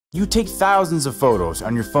You take thousands of photos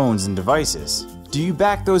on your phones and devices. Do you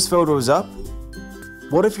back those photos up?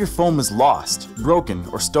 What if your phone was lost, broken,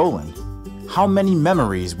 or stolen? How many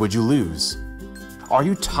memories would you lose? Are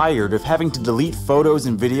you tired of having to delete photos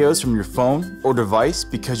and videos from your phone or device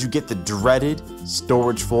because you get the dreaded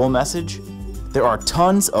storage full message? There are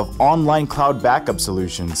tons of online cloud backup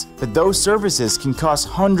solutions, but those services can cost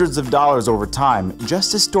hundreds of dollars over time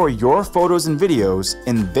just to store your photos and videos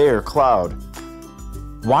in their cloud.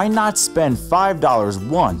 Why not spend $5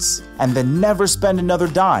 once and then never spend another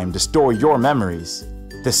dime to store your memories?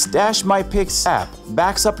 The Stash My Pics app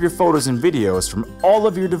backs up your photos and videos from all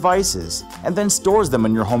of your devices and then stores them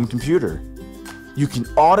on your home computer. You can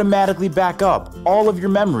automatically back up all of your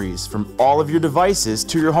memories from all of your devices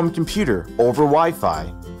to your home computer over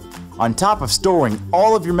Wi-Fi. On top of storing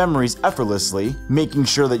all of your memories effortlessly, making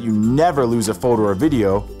sure that you never lose a photo or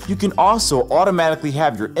video, you can also automatically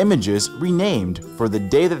have your images renamed for the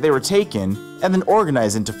day that they were taken and then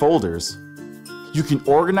organized into folders. You can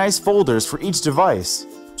organize folders for each device.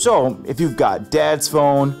 So, if you've got dad's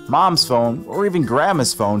phone, mom's phone, or even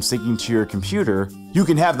grandma's phone syncing to your computer, you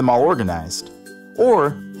can have them all organized.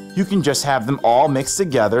 Or, you can just have them all mixed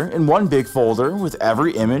together in one big folder with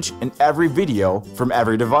every image and every video from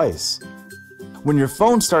every device. When your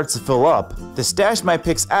phone starts to fill up, the Stash My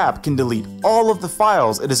Pics app can delete all of the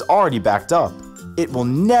files it has already backed up. It will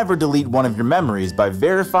never delete one of your memories by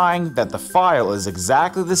verifying that the file is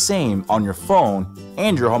exactly the same on your phone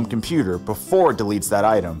and your home computer before it deletes that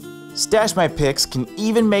item. Stash My Pics can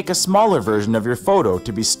even make a smaller version of your photo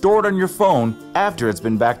to be stored on your phone after it's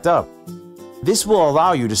been backed up. This will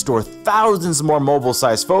allow you to store thousands more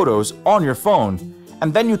mobile-sized photos on your phone,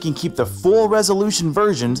 and then you can keep the full resolution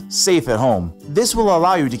versions safe at home. This will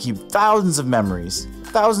allow you to keep thousands of memories,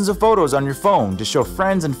 thousands of photos on your phone to show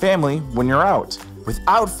friends and family when you're out,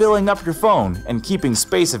 without filling up your phone and keeping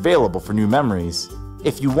space available for new memories.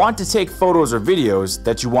 If you want to take photos or videos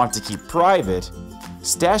that you want to keep private,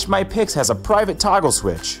 Stash My Pics has a private toggle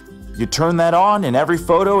switch. You turn that on and every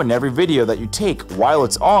photo and every video that you take while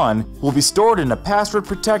it's on will be stored in a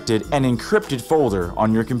password-protected and encrypted folder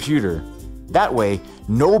on your computer. That way,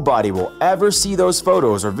 nobody will ever see those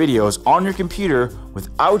photos or videos on your computer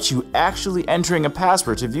without you actually entering a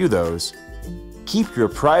password to view those. Keep your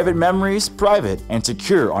private memories private and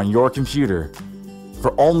secure on your computer.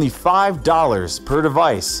 For only $5 per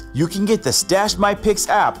device, you can get the Stash My Pics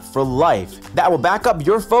app for life that will back up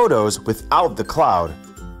your photos without the cloud.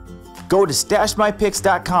 Go to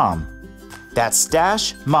StashMyPics.com. That's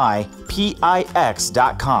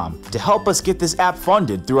StashMyPix.com to help us get this app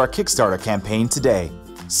funded through our Kickstarter campaign today.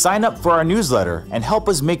 Sign up for our newsletter and help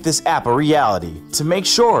us make this app a reality to make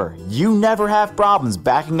sure you never have problems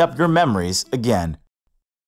backing up your memories again.